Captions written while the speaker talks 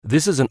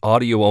This is an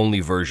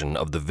audio-only version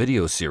of the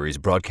video series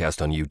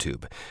broadcast on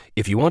YouTube.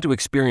 If you want to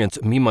experience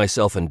Me,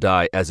 Myself, and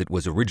Die as it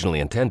was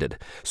originally intended,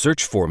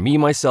 search for Me,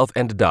 Myself,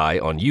 and Die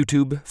on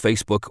YouTube,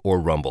 Facebook,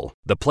 or Rumble.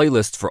 The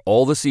playlists for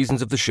all the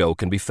seasons of the show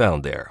can be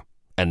found there.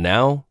 And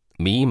now,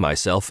 Me,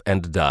 Myself,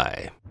 and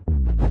Die.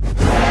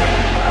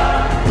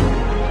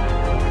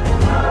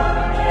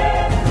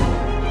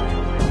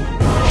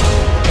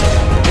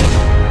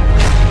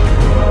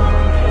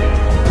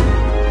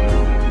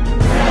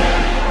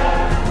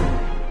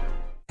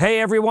 Hey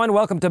everyone,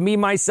 welcome to Me,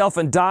 Myself,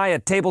 and Die, a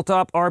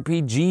tabletop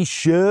RPG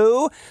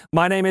show.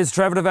 My name is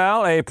Trevor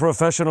Duval, a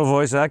professional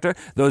voice actor.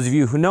 Those of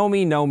you who know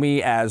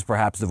me as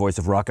perhaps the voice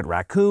of Rocket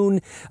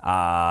Raccoon,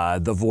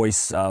 the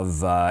voice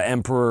of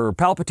Emperor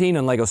Palpatine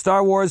in LEGO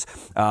Star Wars,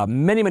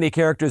 many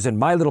characters in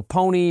My Little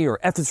Pony or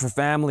F is for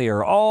Family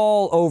or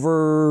all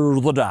over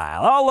the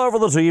dial, all over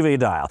the TV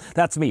dial.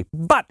 That's me.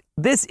 But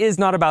this is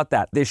not about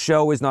that. This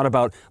show is not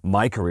about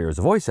my career as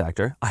a voice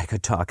actor. I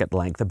could talk at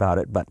length about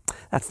it, but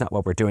that's not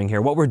what we're doing here.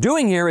 What we're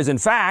doing here is, in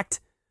fact,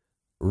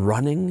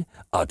 running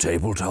a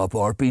tabletop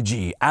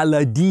RPG a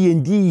la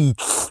D&D,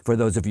 for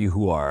those of you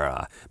who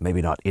are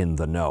maybe not in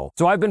the know.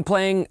 So I've been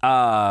playing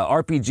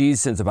RPGs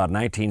since about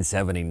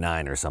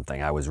 1979 or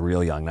something. I was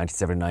real young,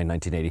 1979,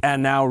 1980.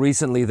 And now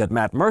recently that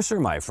Matt Mercer,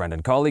 my friend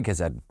and colleague, has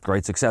had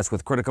great success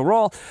with Critical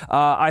Role,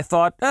 I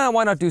thought,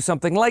 why not do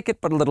something like it,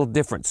 but a little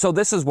different. So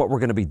this is what we're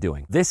going to be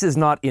doing. This is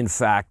not, in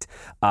fact,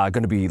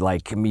 going to be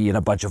like me and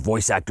a bunch of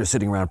voice actors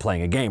sitting around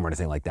playing a game or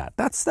anything like that.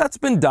 That's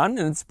been done,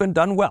 and it's been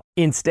done well.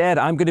 Instead,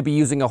 I'm going to be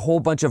using a whole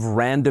bunch of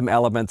random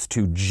elements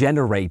to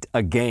generate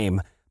a game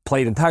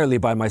played entirely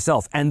by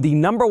myself. And the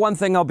number one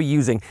thing I'll be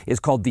using is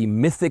called the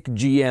Mythic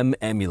GM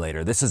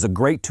emulator. This is a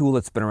great tool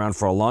that's been around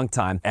for a long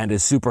time and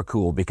is super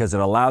cool because it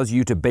allows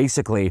you to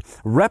basically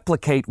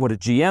replicate what a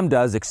GM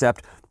does,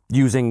 except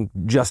using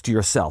just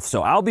yourself.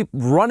 So I'll be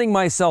running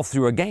myself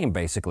through a game,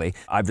 basically.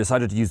 I've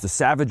decided to use the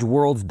Savage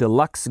Worlds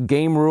Deluxe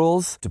game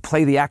rules to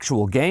play the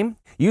actual game.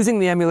 Using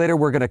the emulator,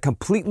 we're going to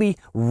completely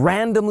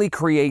randomly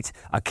create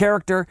a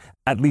character,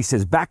 at least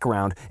his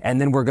background, and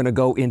then we're going to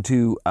go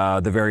into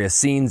the various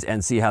scenes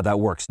and see how that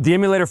works. The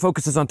emulator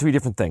focuses on three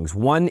different things.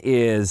 One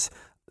is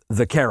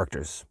the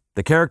characters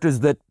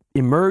that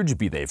emerge,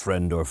 be they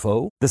friend or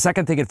foe. The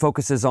second thing it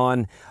focuses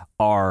on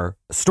are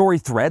story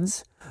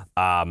threads,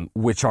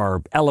 which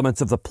are elements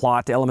of the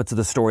plot, elements of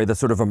the story that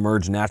sort of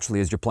emerge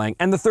naturally as you're playing.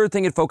 And the third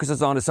thing it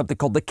focuses on is something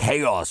called the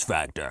chaos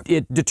factor.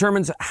 It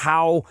determines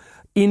how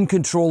in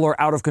control or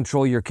out of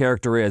control your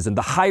character is. And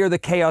the higher the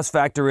chaos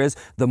factor is,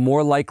 the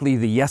more likely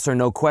the yes or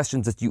no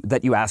questions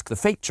that you ask the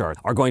fate chart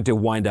are going to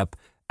wind up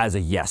as a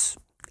yes.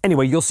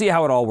 Anyway, you'll see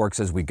how it all works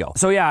as we go.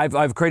 So yeah,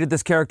 I've created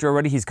this character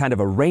already. He's kind of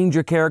a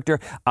ranger character.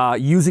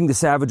 Using the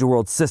Savage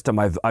Worlds system,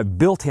 I've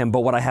built him, but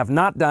what I have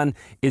not done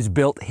is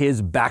built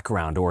his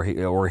background or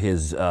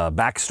his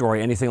backstory,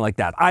 anything like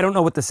that. I don't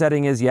know what the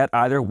setting is yet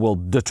either. We'll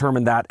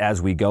determine that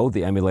as we go.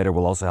 The emulator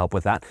will also help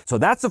with that. So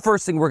that's the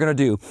first thing we're going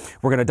to do.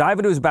 We're going to dive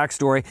into his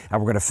backstory,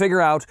 and we're going to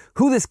figure out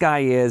who this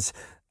guy is,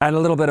 and a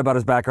little bit about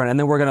his background, and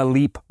then we're going to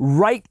leap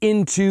right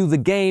into the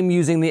game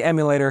using the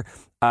emulator,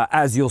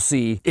 as you'll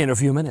see in a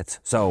few minutes.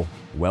 So,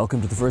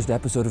 welcome to the first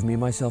episode of Me,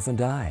 Myself, and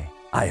Die.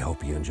 I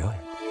hope you enjoy it.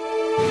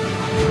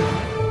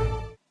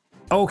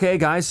 Okay,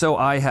 guys, so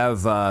I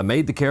have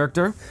made the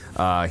character.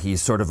 He's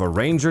sort of a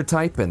ranger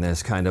type in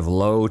this kind of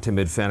low to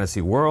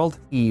mid-fantasy world.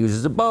 He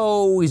uses a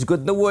bow, he's good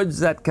in the woods,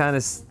 that kind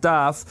of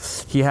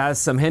stuff. He has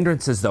some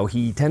hindrances, though.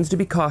 He tends to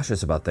be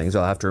cautious about things.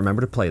 I'll have to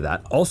remember to play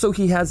that. Also,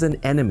 he has an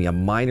enemy, a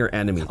minor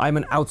enemy. I'm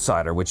an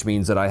outsider, which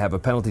means that I have a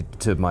penalty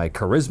to my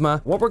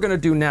charisma. What we're going to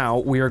do now,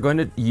 we are going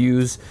to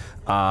use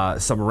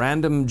some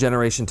random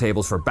generation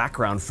tables for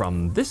background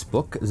from this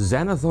book,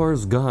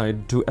 Xanathor's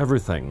Guide to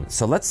Everything.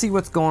 So let's see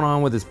what's going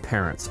on with his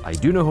parents. I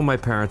do know who my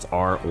parents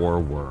are or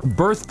were.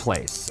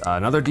 Birthplace,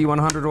 another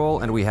D100 roll,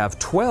 and we have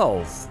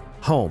 12.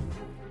 Home.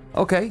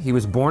 Okay, he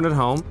was born at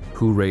home.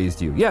 Who raised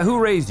you? Yeah, who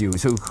raised you?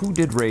 So who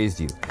did raise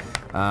you?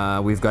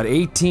 We've got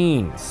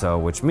 18, so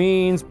which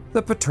means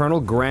the paternal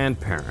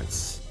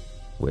grandparents.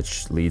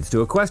 Which leads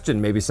to a question.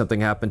 Maybe something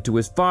happened to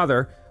his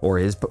father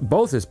or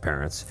both his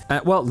parents.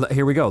 Well,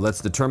 here we go. Let's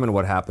determine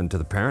what happened to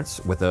the parents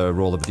with a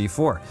roll of a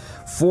d4.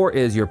 4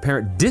 is your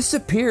parent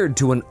disappeared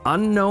to an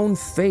unknown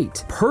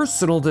fate.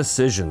 Personal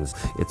decisions.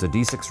 It's a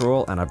d6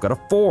 roll, and I've got a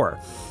 4.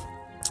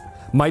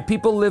 My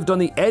people lived on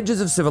the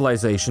edges of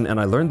civilization, and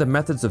I learned the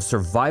methods of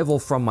survival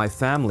from my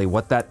family.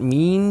 What that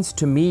means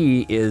to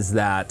me is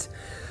that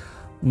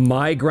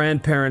my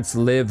grandparents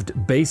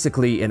lived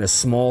basically in a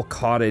small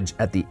cottage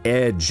at the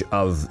edge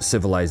of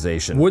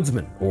civilization.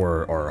 Woodsmen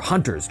or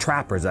hunters,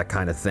 trappers, that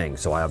kind of thing.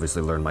 So I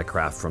obviously learned my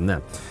craft from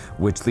them.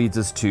 Which leads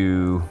us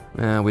to,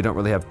 we don't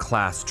really have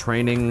class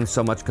training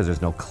so much because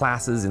there's no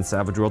classes in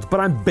Savage Worlds,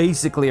 but I'm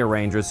basically a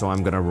ranger, so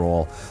I'm gonna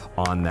roll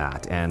on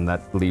that. And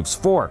that leaves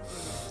 4.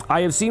 I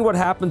have seen what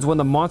happens when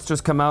the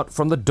monsters come out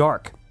from the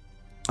dark.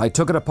 I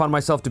took it upon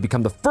myself to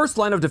become the first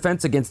line of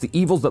defense against the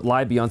evils that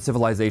lie beyond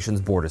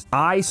civilization's borders.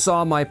 I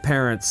saw my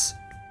parents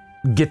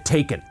get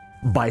taken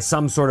by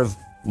some sort of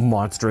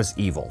monstrous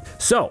evil.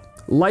 So,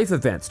 Life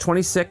events,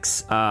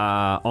 26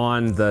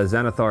 on the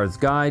Xanathar's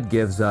Guide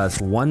gives us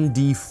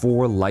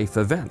 1d4 life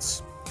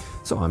events.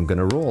 So I'm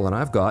gonna roll, and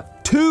I've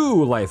got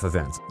 2 life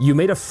events. You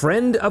made a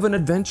friend of an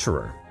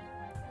adventurer.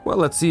 Well,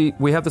 let's see,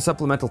 we have the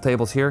supplemental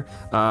tables here.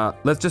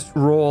 Let's just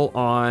roll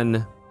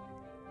on,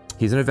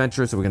 he's an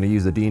adventurer, so we're gonna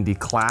use the D&D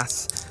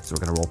class. So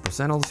we're gonna roll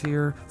percentiles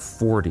here,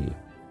 40.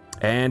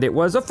 And it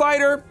was a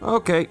fighter.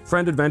 Okay,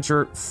 friend,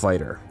 adventurer,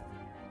 fighter.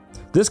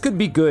 This could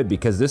be good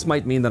because this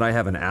might mean that I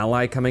have an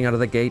ally coming out of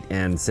the gate,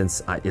 and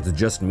since it's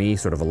just me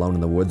sort of alone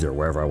in the woods or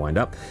wherever I wind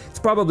up, it's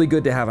probably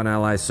good to have an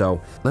ally,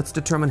 so let's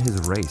determine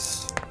his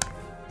race.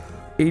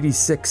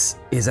 86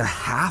 is a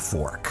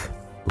half-orc.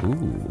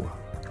 Ooh.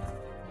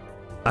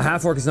 A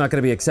half-orc is not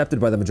going to be accepted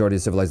by the majority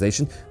of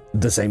civilization,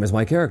 the same as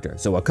my character.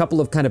 So a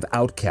couple of kind of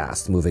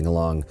outcasts moving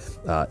along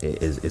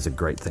is a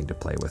great thing to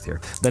play with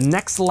here. The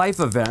next life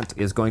event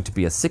is going to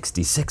be a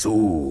 66.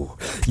 Ooh,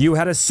 you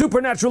had a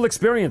supernatural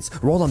experience.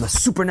 Roll on the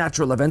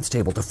supernatural events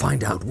table to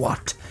find out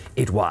what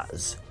it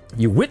was.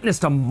 You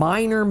witnessed a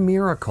minor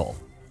miracle.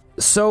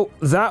 So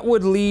that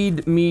would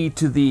lead me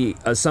to the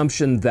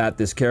assumption that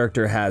this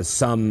character has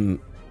some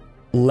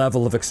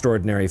level of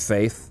extraordinary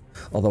faith.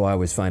 Although I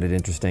always find it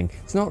interesting.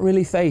 It's not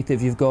really faith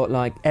if you've got,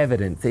 like,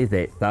 evidence, is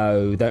it?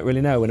 So, don't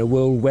really know. In a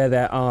world where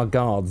there are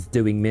gods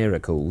doing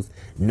miracles,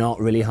 not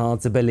really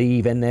hard to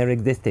believe in their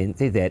existence,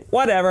 is it?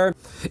 Whatever.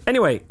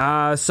 Anyway,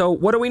 so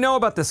what do we know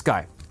about this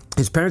guy?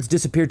 His parents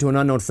disappeared to an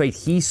unknown fate.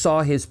 He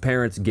saw his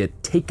parents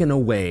get taken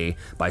away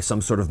by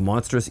some sort of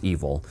monstrous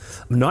evil,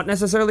 not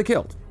necessarily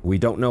killed. We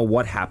don't know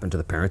what happened to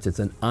the parents. It's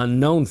an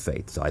unknown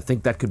fate. So I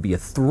think that could be a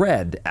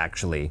thread,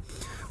 actually,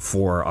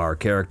 for our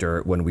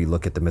character when we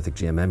look at the Mythic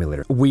GM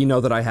emulator. We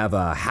know that I have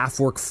a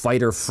half-orc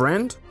fighter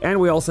friend, and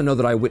we also know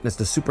that I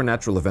witnessed a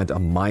supernatural event, a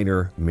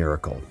minor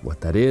miracle.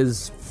 What that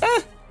is,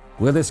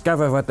 we'll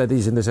discover what that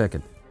is in a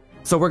second.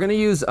 So we're gonna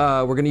use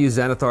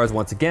Xanathar's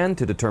once again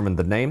to determine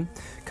the name,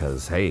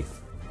 because hey,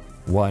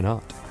 why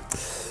not?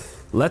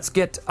 Let's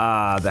get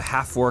the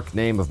half-orc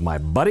name of my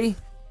buddy,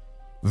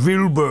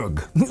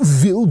 Vilberg.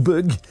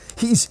 Vilberg?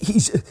 He's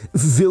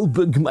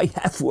Vilberg, my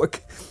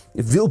half-orc.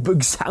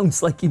 Vilberg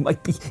sounds like he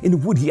might be in a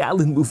Woody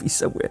Allen movie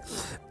somewhere.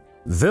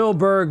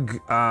 Vilberg,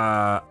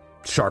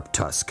 Sharp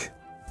Tusk.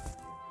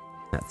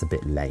 That's a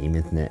bit lame,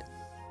 isn't it?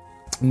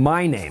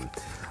 My name.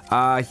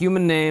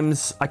 Human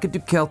names, I could do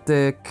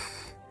Celtic.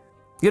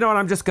 You know what,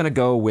 I'm just gonna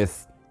go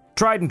with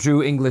tried and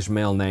true English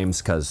male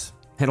names, because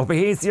it'll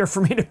be easier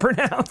for me to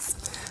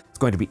pronounce. It's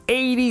going to be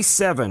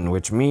 87,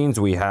 which means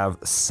we have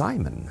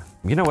Simon.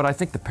 You know what, I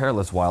think the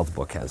Perilous Wilds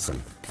book has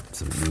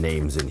some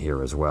names in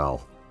here as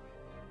well.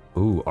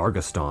 Ooh,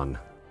 Argoston.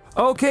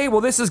 Okay, well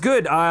this is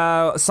good.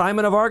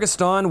 Simon of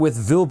Argoston with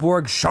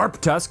Vilborg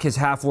Sharptusk, his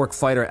half-orc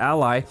fighter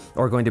ally,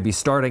 are going to be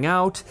starting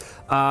out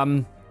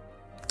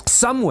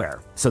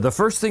somewhere. So the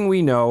first thing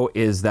we know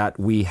is that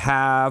we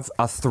have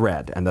a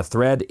thread, and the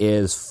thread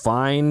is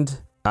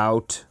find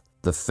out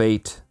the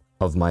fate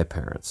of my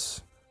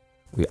parents.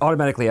 We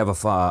automatically have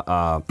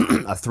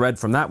a thread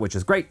from that, which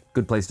is great.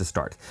 Good place to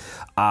start.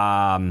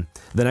 The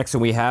next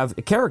one we have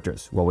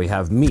characters. Well, we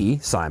have me,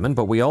 Simon,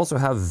 but we also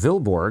have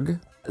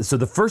Vilborg. So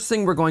the first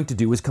thing we're going to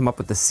do is come up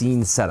with the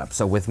scene setup.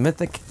 So with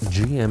Mythic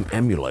GM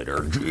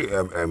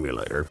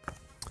Emulator.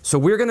 So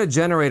we're going to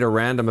generate a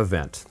random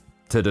event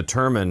to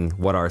determine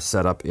what our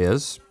setup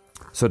is.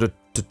 So to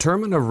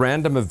determine a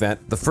random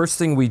event, the first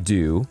thing we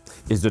do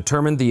is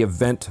determine the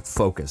event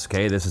focus,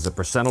 okay? This is a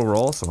percentile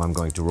roll, so I'm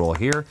going to roll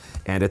here,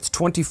 and it's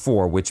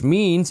 24, which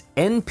means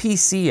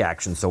NPC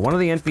action. So one of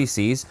the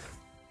NPCs,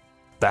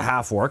 the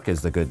half-orc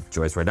is the good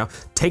choice right now,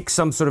 takes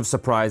some sort of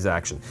surprise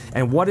action.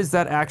 And what is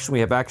that action?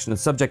 We have action and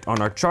subject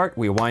on our chart.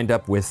 We wind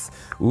up with,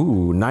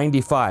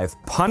 95.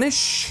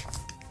 Punish,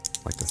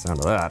 like the sound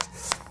of that,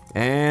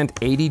 and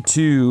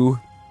 82,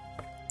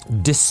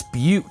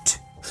 dispute.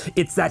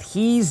 It's that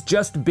he's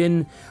just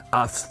been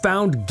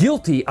found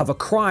guilty of a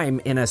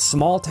crime in a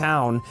small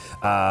town.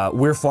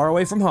 We're far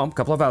away from home, a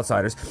couple of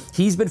outsiders.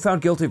 He's been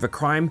found guilty of a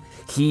crime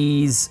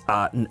he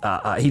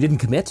didn't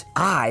commit.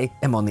 I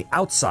am on the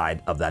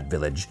outside of that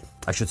village.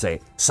 I should say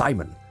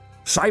Simon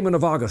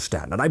of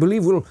Argostan, and I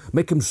believe we'll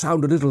make him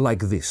sound a little like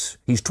this.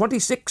 He's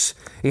 26.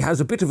 He has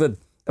a bit of a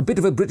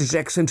British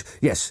accent.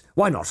 Yes,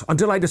 why not?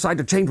 Until I decide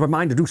to change my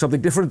mind to do something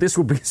different, this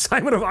will be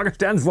Simon of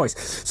Argostan's voice.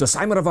 So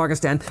Simon of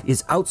Argostan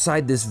is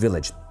outside this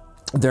village.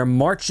 They're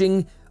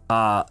marching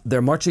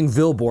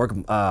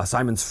Vilborg,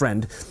 Simon's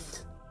friend,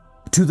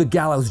 to the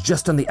gallows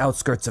just on the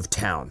outskirts of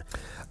town.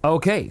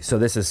 Okay, so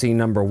this is scene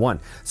number 1.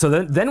 So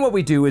then what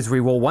we do is we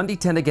roll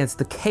 1d10 against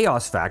the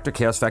chaos factor.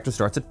 Chaos factor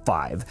starts at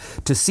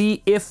 5 to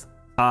see if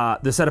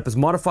the setup is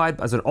modified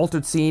as an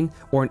altered scene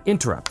or an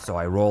interrupt. So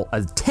I roll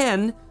a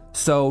 10.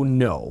 So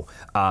no,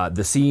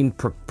 the scene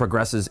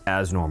progresses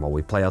as normal.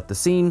 We play out the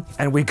scene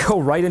and we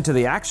go right into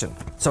the action.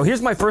 So here's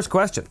my first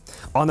question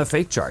on the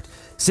fate chart.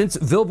 Since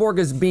Vilborg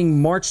is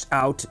being marched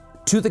out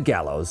to the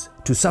gallows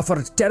to suffer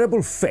a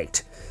terrible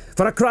fate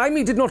for a crime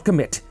he did not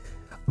commit,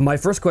 my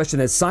first question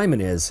as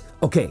Simon is,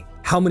 okay,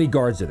 how many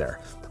guards are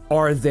there?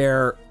 Are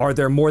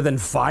there more than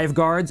 5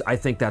 guards? I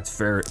think that's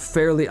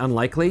fairly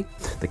unlikely.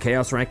 The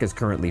chaos rank is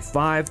currently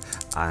 5,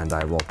 and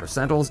I roll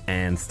percentiles,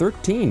 and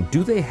 13.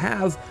 Do they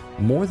have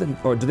more than,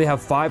 or do they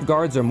have 5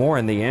 guards or more?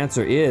 And the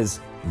answer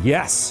is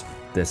yes.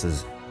 This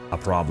is a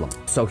problem.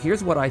 So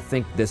here's what I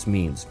think this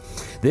means.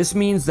 This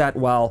means that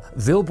while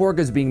Vilborg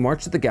is being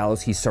marched to the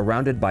gallows, he's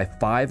surrounded by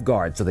 5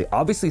 guards. So they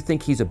obviously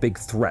think he's a big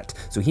threat.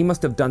 So he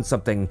must have done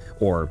something,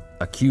 or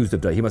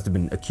he must have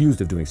been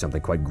accused of doing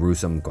something quite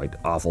gruesome, quite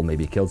awful,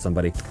 maybe killed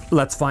somebody.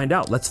 Let's find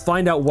out. Let's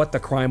find out what the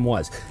crime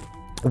was.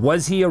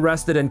 Was he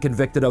arrested and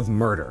convicted of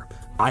murder?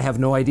 I have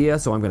no idea,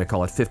 so I'm going to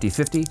call it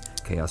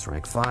 50-50. Chaos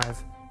rank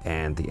 5,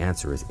 and the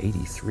answer is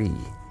 83.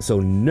 So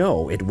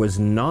no, it was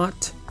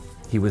not.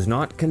 He was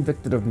not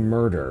convicted of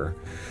murder,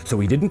 so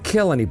he didn't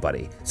kill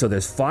anybody. So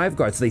there's 5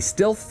 guards. They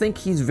still think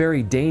he's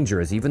very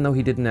dangerous, even though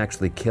he didn't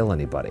actually kill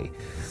anybody.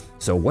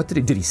 So what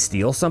did he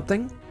steal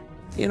something?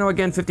 You know,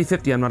 again,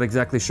 50-50, I'm not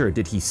exactly sure.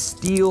 Did he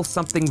steal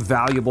something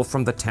valuable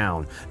from the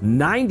town?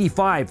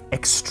 95,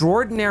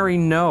 extraordinary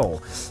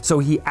no. So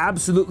he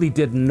absolutely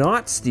did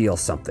not steal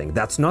something.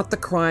 That's not the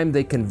crime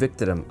they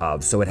convicted him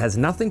of. So it has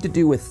nothing to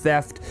do with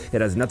theft.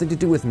 It has nothing to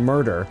do with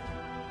murder.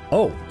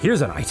 Oh,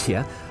 here's an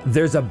idea.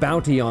 There's a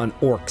bounty on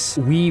orcs.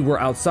 We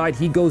were outside.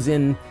 He goes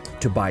in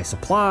to buy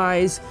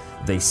supplies.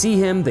 They see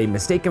him. They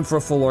mistake him for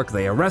a full orc.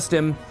 They arrest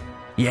him.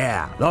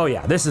 Yeah. Oh,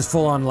 yeah. This is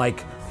full on,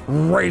 like,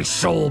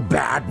 racial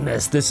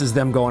badness. This is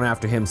them going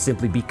after him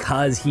simply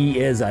because he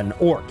is an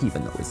orc,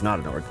 even though he's not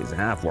an orc. He's a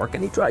half orc.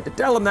 And he tried to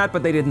tell him that,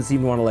 but they didn't seem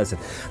to want to listen.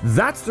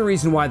 That's the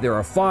reason why there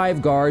are 5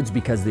 guards,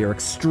 because they're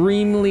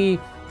extremely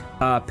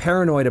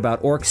paranoid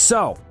about orcs.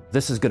 So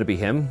this is going to be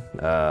him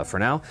for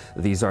now.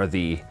 These are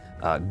the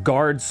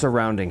guards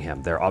surrounding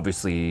him. They're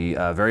obviously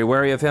very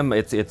wary of him.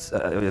 It's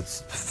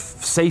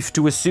safe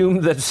to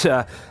assume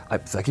that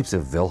I keep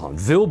saying Wilhelm.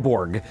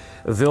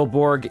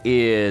 Vilborg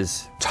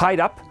is tied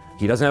up.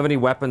 He doesn't have any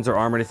weapons or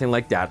armor or anything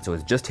like that, so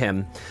it's just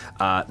him.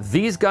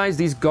 These guys,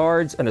 these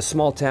guards in a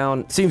small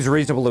town, seems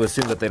reasonable to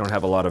assume that they don't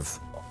have a lot of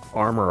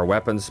armor or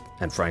weapons,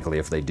 and frankly,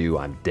 if they do,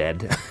 I'm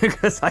dead,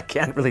 because I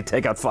can't really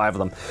take out 5 of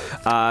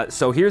them.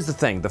 So here's the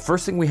thing. The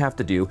first thing we have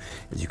to do,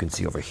 as you can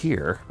see over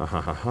here,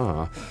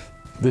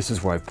 this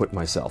is where I've put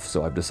myself.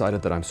 So I've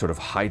decided that I'm sort of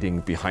hiding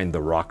behind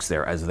the rocks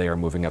there as they are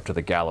moving up to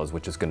the gallows,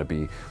 which is going to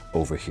be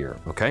over here,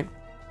 okay?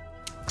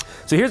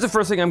 So here's the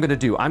first thing I'm going to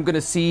do. I'm going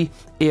to see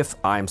if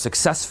I'm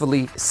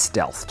successfully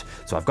stealthed.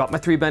 So I've got my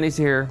 3 bennies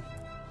here.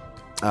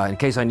 In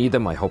case I need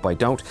them, I hope I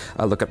don't.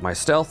 I look at my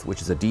stealth,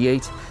 which is a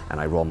D8, and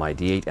I roll my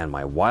D8 and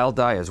my wild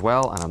die as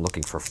well, and I'm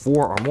looking for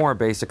 4 or more,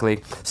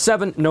 basically.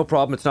 7, no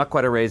problem. It's not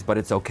quite a raise, but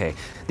it's okay.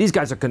 These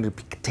guys are going to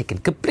be taken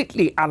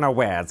completely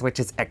unawares,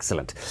 which is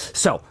excellent.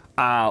 So,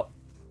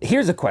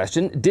 here's a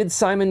question. Did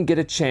Simon get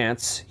a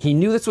chance? He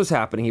knew this was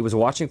happening. He was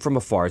watching from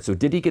afar. So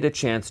did he get a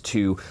chance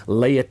to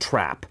lay a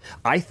trap?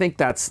 I think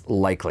that's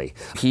likely.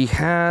 He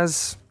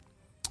has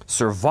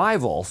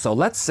survival. So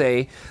let's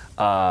say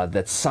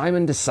that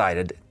Simon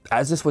decided,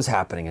 as this was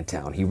happening in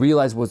town, he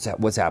realized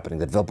what's happening,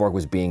 that Vilborg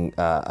was being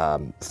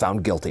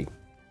found guilty.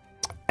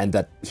 And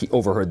that he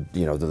overheard,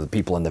 you know, the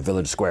people in the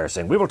village square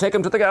saying, "We will take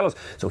him to the gallows."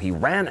 So he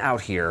ran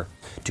out here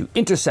to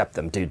intercept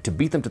them, to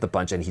beat them to the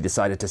punch, and he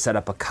decided to set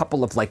up a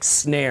couple of, like,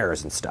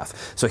 snares and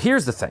stuff. So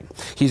here's the thing.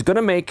 He's going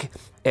to make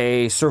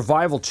a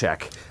survival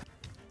check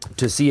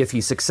to see if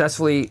he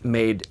successfully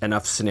made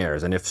enough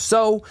snares. And if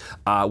so,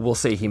 we'll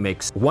say he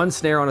makes 1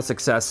 snare on a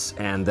success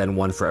and then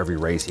 1 for every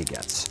raise he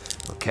gets.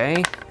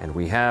 Okay, and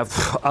we have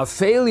a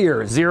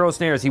failure, 0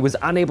 snares. He was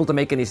unable to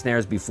make any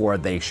snares before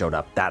they showed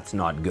up. That's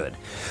not good.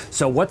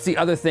 So what's the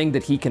other thing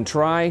that he can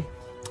try?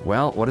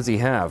 Well, what does he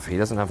have? He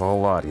doesn't have a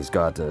whole lot. He's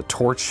got a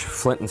torch,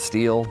 flint and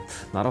steel,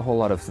 not a whole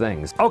lot of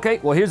things. Okay,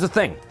 well, here's the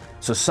thing.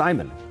 So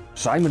Simon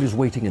is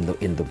waiting in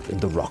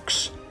the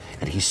rocks,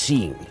 and he's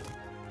seeing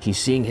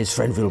his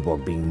friend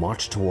Vilborg being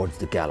marched towards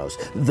the gallows.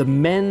 The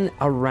men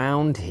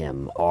around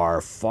him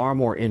are far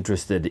more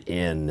interested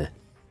in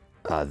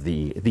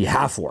the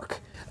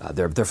half-orc.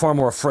 They're far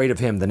more afraid of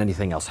him than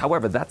anything else.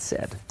 However, that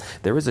said,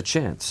 there is a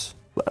chance.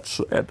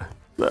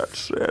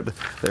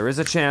 There is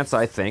a chance,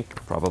 I think,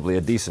 probably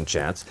a decent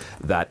chance,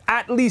 that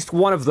at least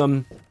one of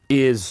them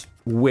is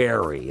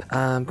wary.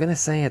 I'm gonna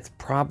say it's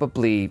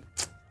probably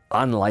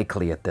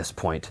unlikely at this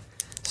point.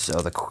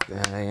 So the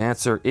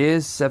answer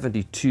is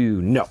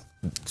 72. No.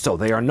 So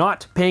they are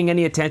not paying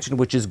any attention,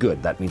 which is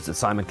good. That means that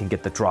Simon can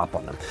get the drop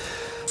on them.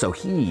 So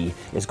he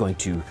is going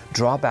to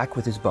draw back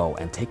with his bow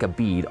and take a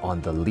bead on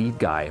the lead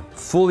guy,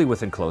 fully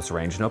within close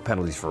range, no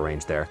penalties for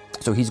range there.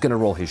 So he's going to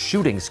roll his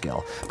shooting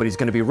skill, but he's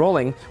going to be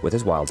rolling with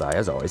his wild die,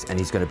 as always, and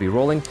he's going to be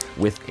rolling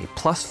with a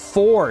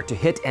 +4 to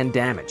hit and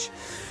damage.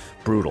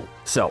 Brutal.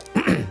 So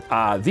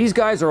these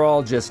guys are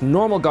all just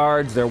normal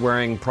guards. They're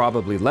wearing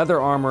probably leather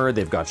armor.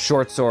 They've got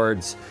short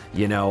swords,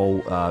 you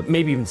know,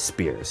 maybe even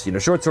spears. You know,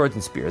 short swords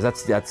and spears.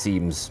 That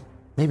seems...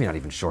 Maybe not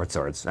even short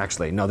swords.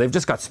 Actually, no, they've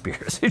just got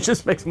spears. It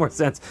just makes more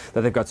sense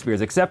that they've got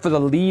spears, except for the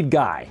lead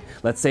guy.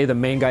 Let's say the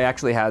main guy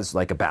actually has,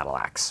 like, a battle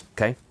axe,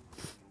 okay?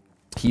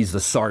 He's the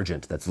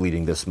sergeant that's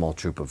leading this small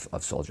troop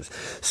of soldiers.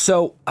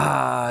 So,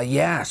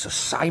 so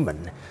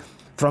Simon,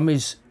 from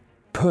his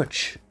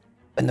perch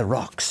in the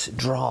rocks,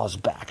 draws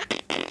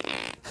back.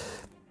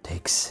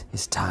 Takes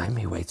his time,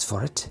 he waits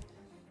for it.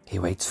 He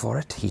waits for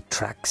it, he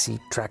tracks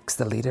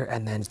the leader,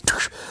 and then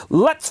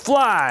let's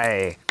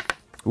fly!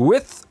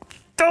 With,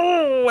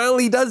 oh, well,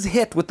 he does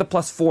hit with the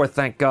 +4,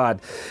 thank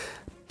God.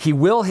 He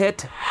will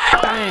hit,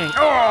 bang,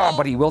 oh,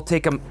 but he will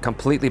take him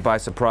completely by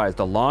surprise.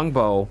 The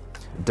longbow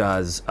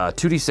does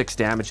 2d6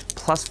 damage,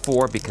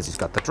 +4 because he's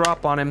got the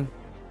drop on him.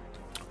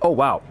 Oh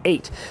wow,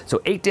 8.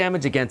 So 8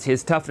 damage against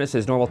his toughness.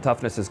 His normal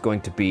toughness is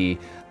going to be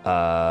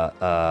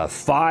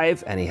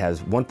 5, and he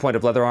has 1 point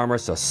of leather armor,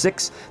 so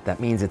 6. That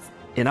means it's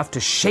enough to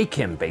shake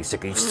him,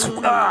 basically.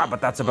 But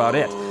that's about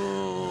it.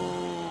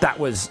 That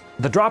was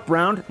the drop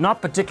round,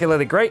 not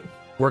particularly great.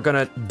 We're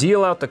gonna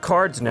deal out the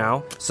cards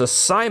now. So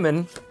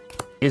Simon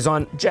is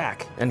on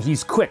Jack, and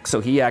he's quick, so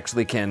he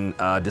actually can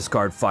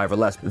discard 5 or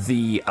less.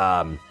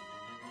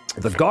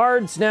 The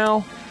guards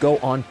now go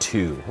on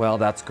 2. Well,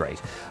 that's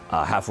great.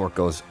 Half-orc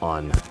goes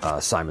on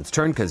Simon's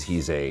turn because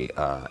he's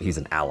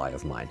an ally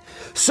of mine.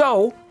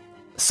 So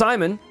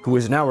Simon, who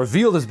has now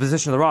revealed his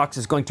position in the rocks,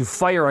 is going to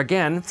fire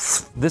again.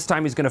 This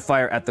time he's going to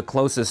fire at the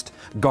closest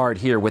guard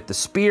here with the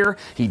spear.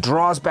 He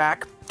draws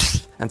back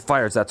and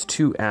fires. That's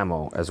 2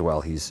 ammo as well.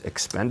 He's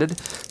expended.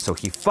 So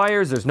he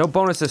fires. There's no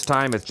bonus this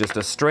time. It's just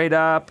a straight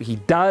up. He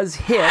does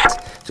hit.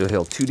 So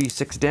he'll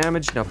 2d6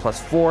 damage. Now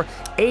 +4.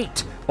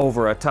 8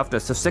 over a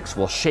toughness of 6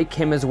 will shake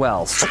him as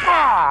well.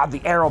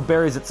 The arrow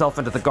buries itself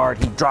into the guard.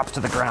 He drops to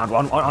the ground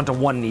onto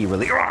one knee,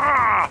 really.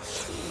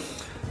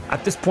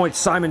 At this point,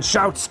 Simon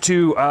shouts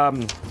to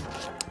I'm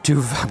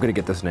going to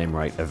get this name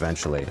right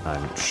eventually.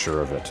 I'm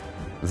sure of it.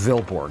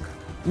 Vilborg.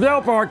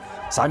 Vilborg!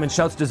 Simon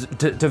shouts to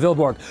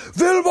Vilborg.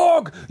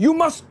 Vilborg, you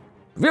must...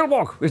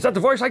 Vilborg, is that the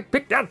voice I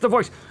picked? That's the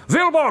voice.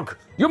 Vilborg,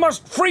 you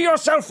must free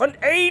yourself and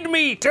aid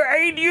me to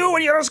aid you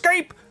in your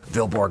escape.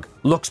 Vilborg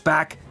looks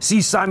back,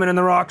 sees Simon in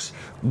the rocks,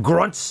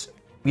 grunts,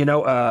 in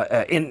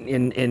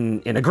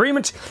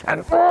agreement,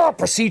 and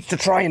proceeds to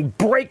try and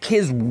break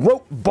his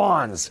rope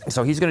bonds.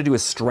 So he's going to do a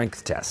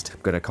strength test.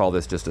 I'm going to call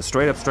this just a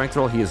straight up strength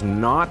roll. He is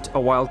not a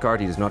wild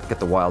card. He does not get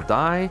the wild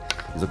die.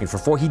 He's looking for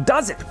 4. He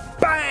does it.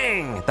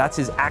 Bang! That's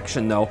his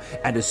action though.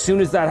 And as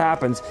soon as that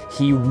happens,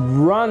 he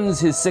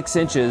runs his 6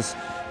 inches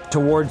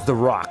towards the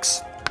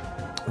rocks.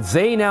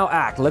 They now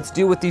act. Let's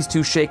deal with these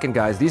 2 shaken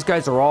guys. These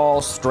guys are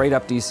all straight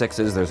up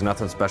D6s. There's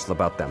nothing special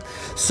about them.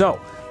 So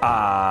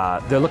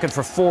they're looking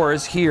for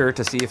 4s here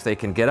to see if they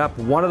can get up.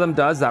 One of them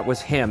does. That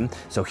was him.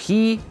 So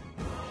he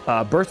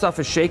bursts off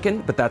his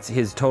shaken, but that's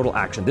his total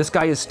action. This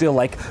guy is still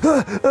like,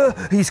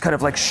 he's kind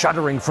of like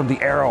shuddering from the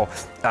arrow.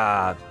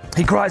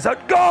 He cries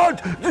out,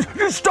 God,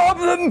 stop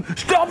them!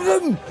 Stop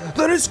them!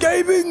 They're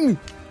escaping!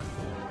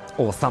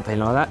 Or something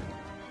like that.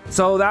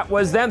 So that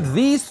was them.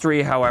 These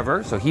 3,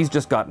 however, so he's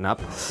just gotten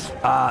up.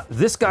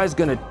 This guy's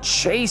gonna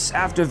chase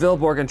after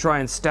Vilborg and try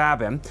and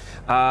stab him.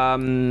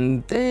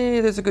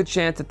 There's a good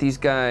chance that these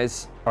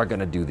guys are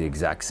gonna do the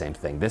exact same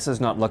thing. This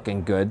is not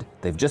looking good.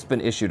 They've just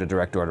been issued a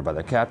direct order by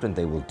their captain.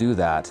 They will do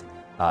that.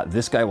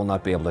 This guy will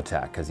not be able to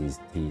attack because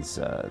he's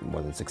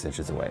more than 6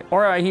 inches away.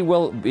 Or he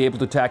will be able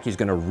to attack. He's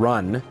gonna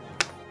run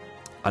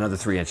another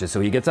 3 inches. So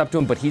he gets up to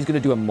him, but he's going to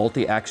do a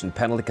multi-action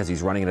penalty because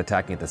he's running and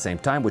attacking at the same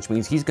time, which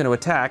means he's going to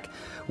attack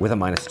with a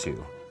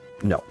 -2.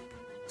 No.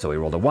 So he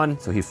rolled a 1,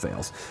 so he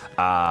fails.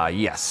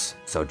 Yes.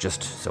 So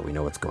just so we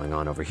know what's going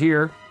on over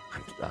here,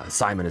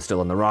 Simon is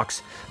still in the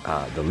rocks.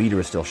 The leader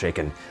is still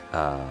shaken.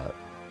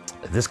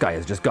 This guy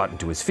has just gotten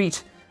to his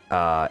feet.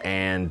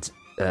 And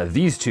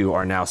these 2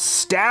 are now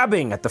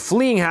stabbing at the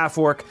fleeing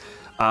half-orc.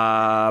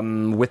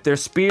 With their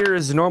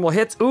spears, normal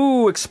hits.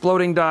 Ooh,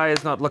 exploding die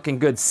is not looking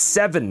good.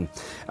 7.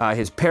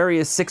 His parry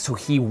is 6, so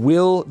he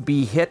will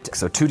be hit.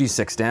 So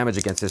 2d6 damage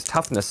against his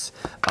toughness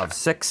of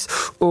 6.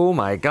 Oh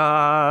my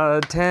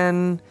God,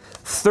 10.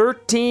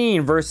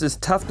 13 versus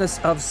toughness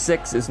of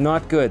 6 is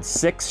not good.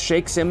 6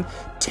 shakes him,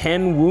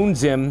 10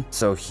 wounds him,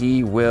 so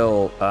he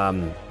will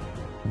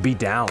be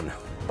down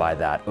by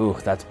that. Ooh,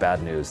 that's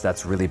bad news.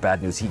 That's really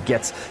bad news. He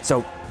gets,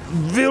 so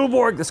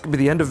Vilborg, this could be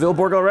the end of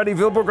Vilborg already.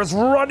 Vilborg is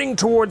running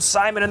towards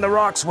Simon in the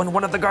rocks when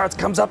one of the guards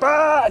comes up,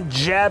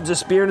 jabs a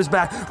spear in his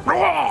back.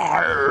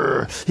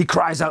 He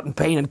cries out in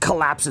pain and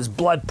collapses,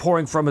 blood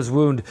pouring from his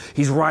wound.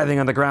 He's writhing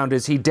on the ground.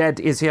 Is he dead?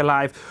 Is he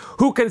alive?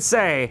 Who can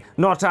say?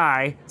 Not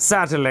I,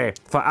 certainly,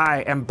 for I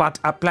am but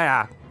a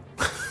player.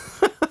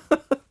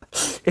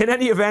 In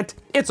any event,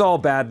 it's all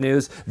bad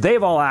news.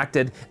 They've all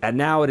acted, and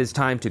now it is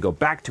time to go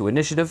back to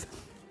initiative.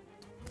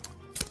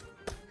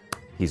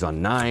 He's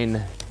on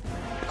 9.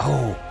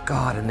 Oh,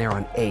 God, and they're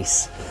on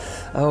ace.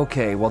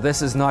 Okay, well,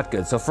 this is not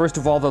good. So first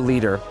of all, the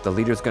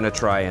leader's going to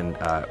try and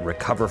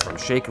recover from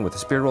shaken with the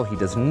spear roll. He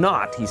does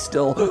not. He's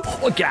still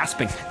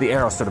gasping. The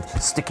arrow sort of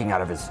sticking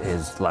out of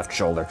his left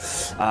shoulder.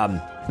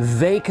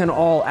 They can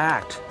all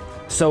act.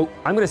 So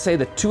I'm going to say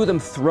that 2 of them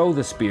throw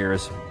the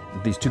spears,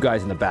 these 2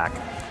 guys in the back,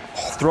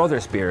 throw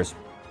their spears,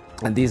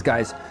 and these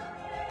guys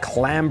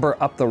clamber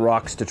up the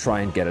rocks to try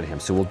and get at him.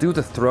 So we'll do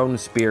the thrown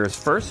spears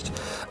first.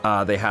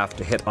 They have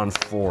to hit on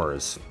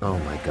 4s. Oh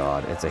my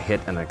God, it's a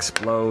hit and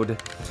explode.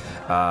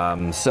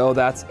 So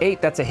that's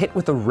 8. That's a hit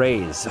with a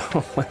raise.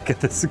 Oh my God,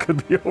 this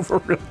could be over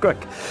real quick.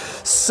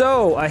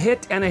 So a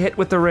hit and a hit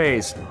with the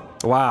raise.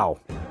 Wow.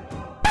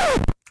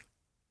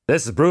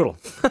 This is brutal.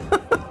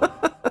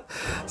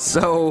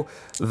 So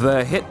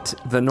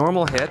the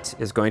normal hit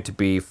is going to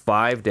be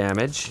 5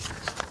 damage.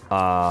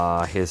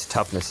 His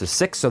toughness is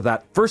 6, so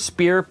that first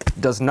spear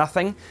does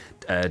nothing.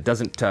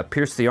 Doesn't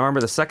pierce the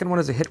armor. The second one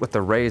is a hit with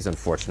the raise,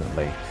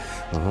 unfortunately.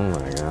 Oh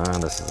my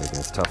God, this is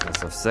against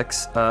toughness of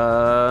 6.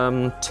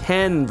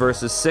 10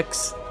 versus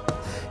 6.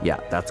 Yeah,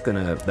 that's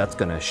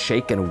gonna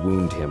shake and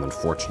wound him,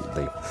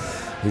 unfortunately.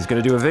 He's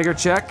gonna do a vigor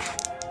check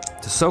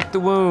to soak the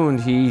wound.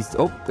 He's,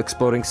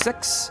 exploding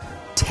 6.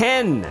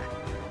 10.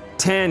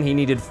 10, he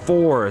needed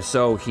 4,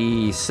 so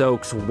he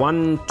soaks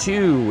 1,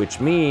 2, which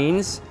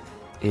means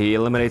he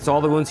eliminates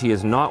all the wounds. He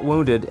is not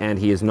wounded and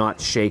he is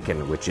not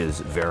shaken, which is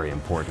very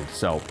important.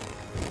 So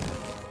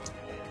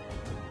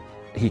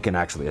he can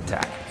actually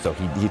attack. So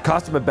he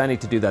cost him a Benny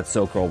to do that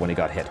soak roll when he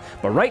got hit.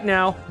 But right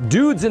now,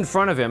 dude's in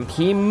front of him.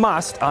 He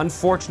must,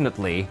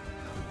 unfortunately,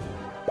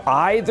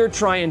 either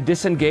try and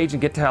disengage and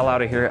get the hell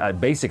out of here,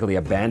 basically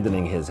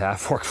abandoning his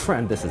half-orc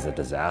friend. This is a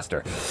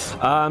disaster.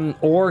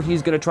 Or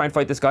he's going to try and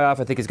fight this guy off.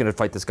 I think he's going to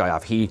fight this guy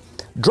off. He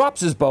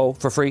drops his bow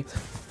for free,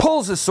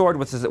 pulls his sword,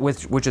 which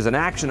is an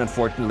action,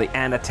 unfortunately,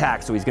 and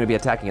attacks. So he's going to be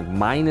attacking at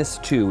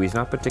 -2. He's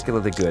not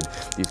particularly good.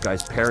 These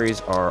guys'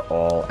 parries are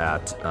all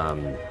at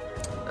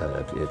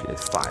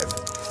 5.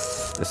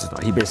 This is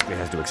not, he basically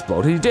has to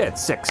explode. He did.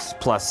 6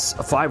 plus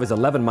 5 is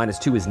 11,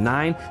 -2 is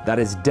 9. That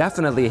is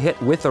definitely a hit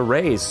with a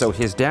raise. So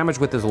his damage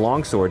with his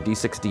longsword,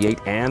 D6, D8,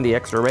 and the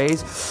extra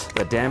raise,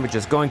 the damage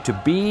is going to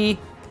be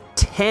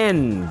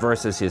 10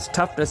 versus his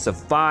toughness of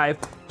 5.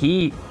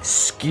 He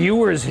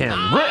skewers him,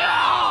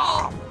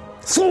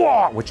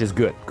 which is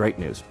good. Great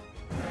news.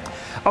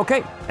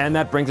 Okay, and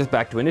that brings us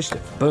back to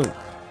initiative. Boom.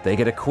 They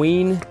get a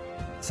queen.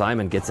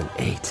 Simon gets an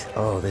 8.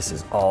 Oh, this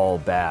is all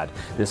bad.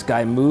 This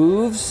guy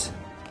moves.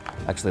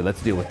 Actually,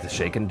 let's deal with the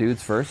shaken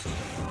dudes first.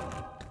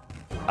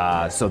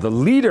 So the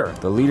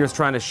leader's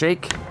trying to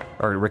shake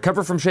or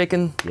recover from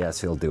shaken.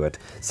 Yes, he'll do it.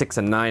 6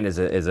 and 9 is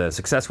a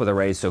success with a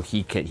raise, so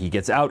he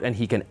gets out and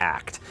he can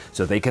act.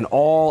 So they can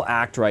all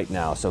act right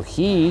now. So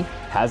he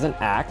has an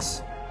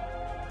axe.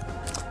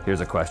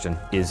 Here's a question: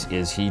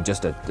 Is he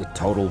just a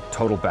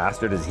total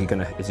bastard? Is he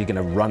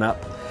gonna run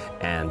up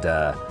and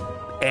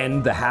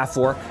end the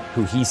half-orc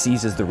who he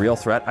sees as the real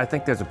threat? I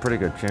think there's a pretty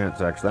good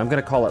chance, actually. I'm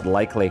going to call it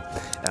likely,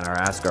 and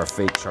ask our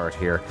fate chart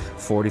here.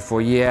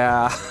 44,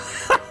 yeah.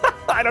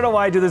 I don't know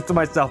why I do this to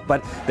myself,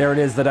 but there it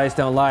is. The dice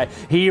don't lie.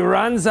 He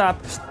runs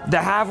up, the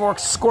half-orc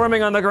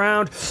squirming on the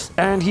ground,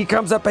 and he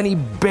comes up and he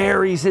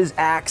buries his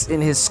axe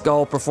in his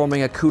skull,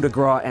 performing a coup de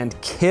grace and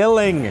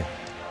killing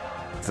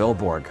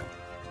Vilborg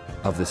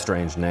of the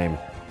strange name.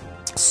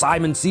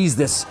 Simon sees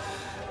this,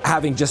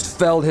 having just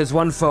felled his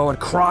one foe, and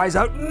cries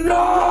out,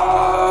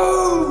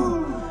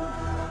 "No!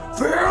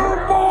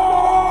 Vilborg!"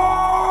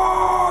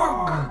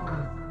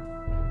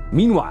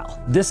 Meanwhile,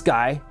 this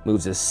guy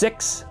moves his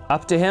 6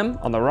 up to him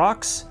on the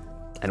rocks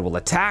and will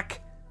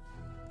attack.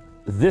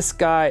 This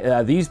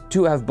guy, these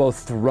two have both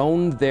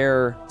thrown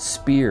their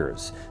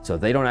spears, so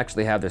they don't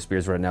actually have their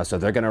spears right now, so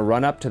they're gonna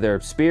run up to their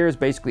spears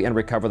basically and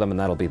recover them, and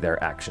that'll be their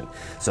action.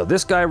 So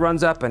this guy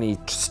runs up and he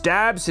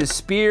stabs his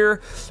spear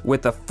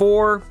with a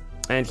 4,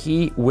 and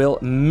he will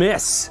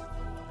miss,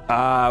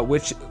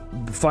 which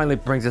finally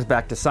brings us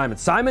back to Simon.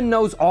 Simon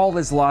knows all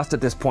is lost at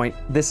this point.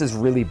 This is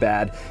really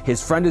bad.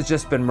 His friend has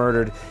just been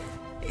murdered.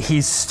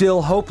 He's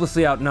still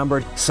hopelessly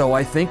outnumbered, so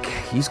I think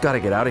he's got to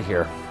get out of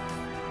here.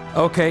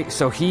 Okay,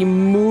 so he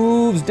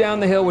moves down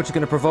the hill, which is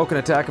going to provoke an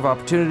attack of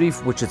opportunity,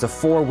 which is a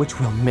 4, which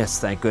will miss,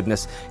 thank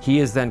goodness. He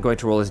is then going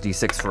to roll his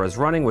d6 for his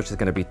running, which is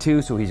going to be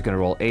 2, so he's going to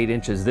roll 8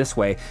 inches this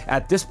way.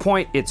 At this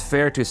point, it's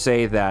fair to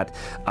say that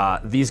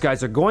these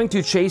guys are going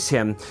to chase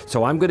him,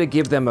 so I'm going to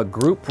give them a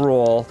group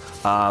roll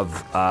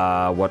of,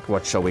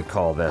 what shall we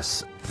call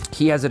this?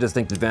 He has a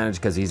distinct advantage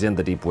because he's in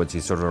the deep woods.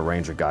 He's sort of a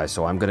ranger guy,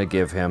 so I'm going to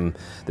give him,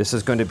 this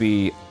is going to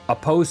be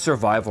opposed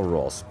survival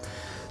rolls.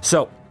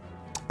 So,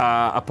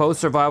 opposed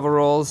survival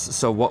rolls.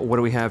 So what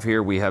do we have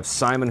here? We have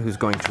Simon, who's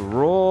going to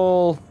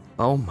roll.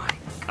 Oh my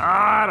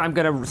God, I'm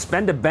gonna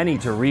spend a Benny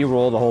to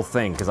re-roll the whole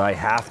thing because I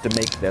have to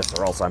make this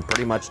or else I'm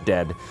pretty much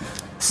dead.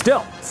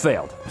 Still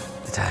failed.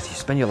 Did you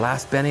spend your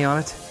last Benny on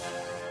it?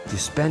 Do you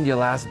spend your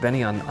last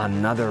Benny on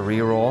another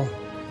re-roll?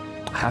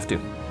 Have to,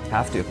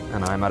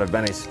 and I'm out of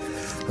Bennies.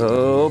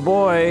 Oh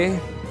boy.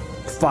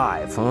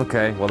 5,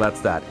 okay, well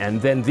that's that.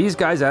 And then these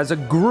guys as a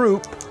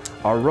group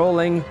are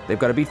rolling. They've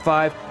got to beat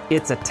 5.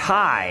 It's a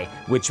tie,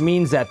 which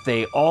means that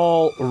they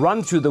all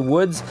run through the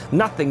woods,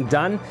 nothing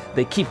done.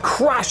 They keep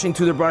crashing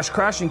through the brush,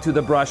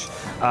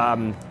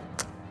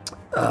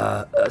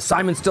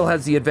 Simon still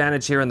has the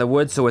advantage here in the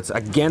woods, so it's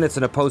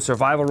an opposed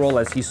survival roll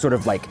as he's sort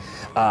of like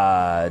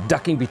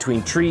ducking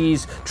between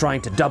trees,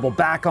 trying to double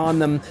back on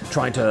them,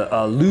 trying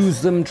to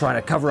lose them, trying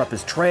to cover up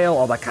his trail,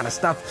 all that kind of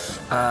stuff.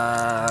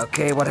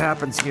 Okay, what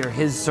happens here?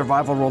 His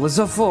survival roll is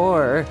a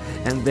 4,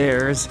 and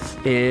theirs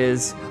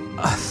is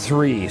a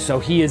 3, so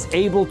he is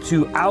able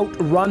to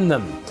outrun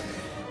them.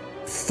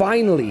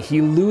 Finally,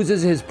 he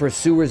loses his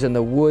pursuers in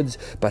the woods,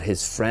 but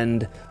his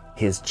friend,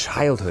 his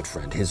childhood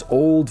friend, his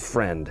old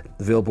friend,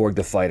 Vilborg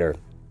the fighter,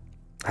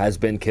 has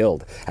been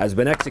killed, has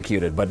been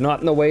executed, but not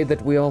in the way that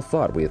we all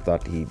thought. We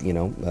thought he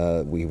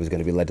was going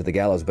to be led to the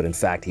gallows, but in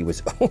fact he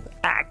was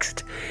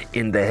axed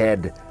in the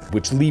head,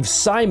 which leaves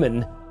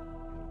Simon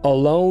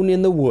alone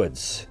in the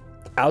woods,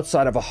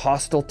 outside of a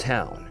hostile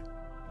town,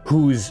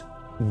 whose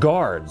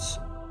guards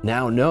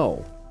now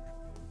know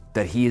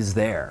that he is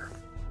there,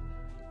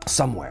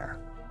 somewhere.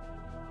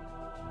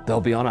 They'll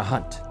be on a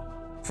hunt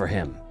for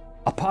him.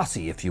 A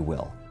posse, if you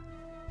will.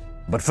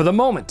 But for the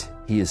moment,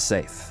 he is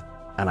safe.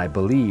 And I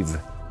believe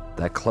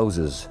that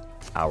closes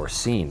our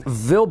scene.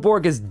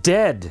 Vilborg is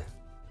dead.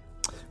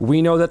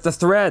 We know that the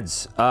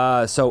threads.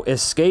 So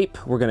escape,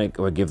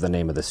 we'll give the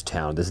name of this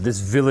town, this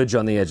village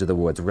on the edge of the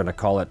woods. We're gonna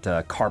call it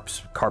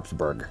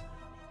Karpsburg.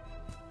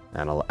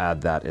 And I'll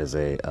add that as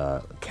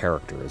a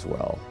character as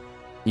well.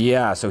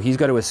 Yeah, so he's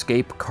got to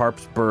escape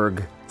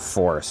Karpsburg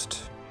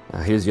Forest.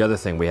 Here's the other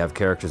thing, we have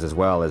characters as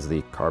well as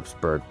the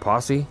Karpsburg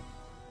posse.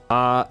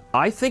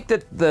 I think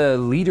that the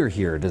leader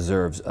here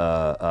deserves,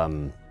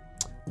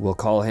 we'll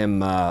call him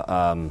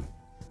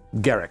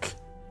Garrick.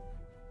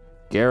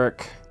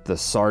 Garrick, the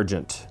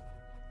sergeant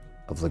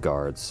of the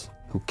guards,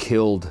 who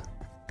killed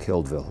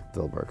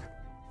Vilborg.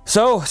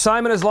 So,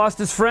 Simon has lost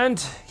his friend.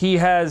 He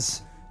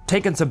has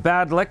taken some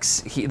bad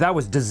licks. That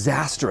was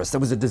disastrous. That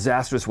was a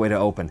disastrous way to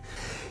open.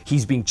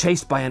 He's being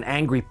chased by an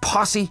angry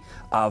posse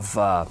of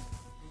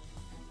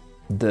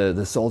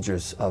the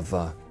soldiers of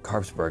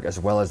Karpsburg, as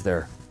well as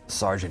their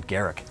Sergeant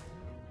Garrick.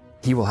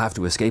 He will have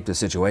to escape the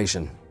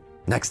situation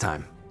next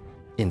time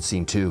in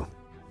Scene 2.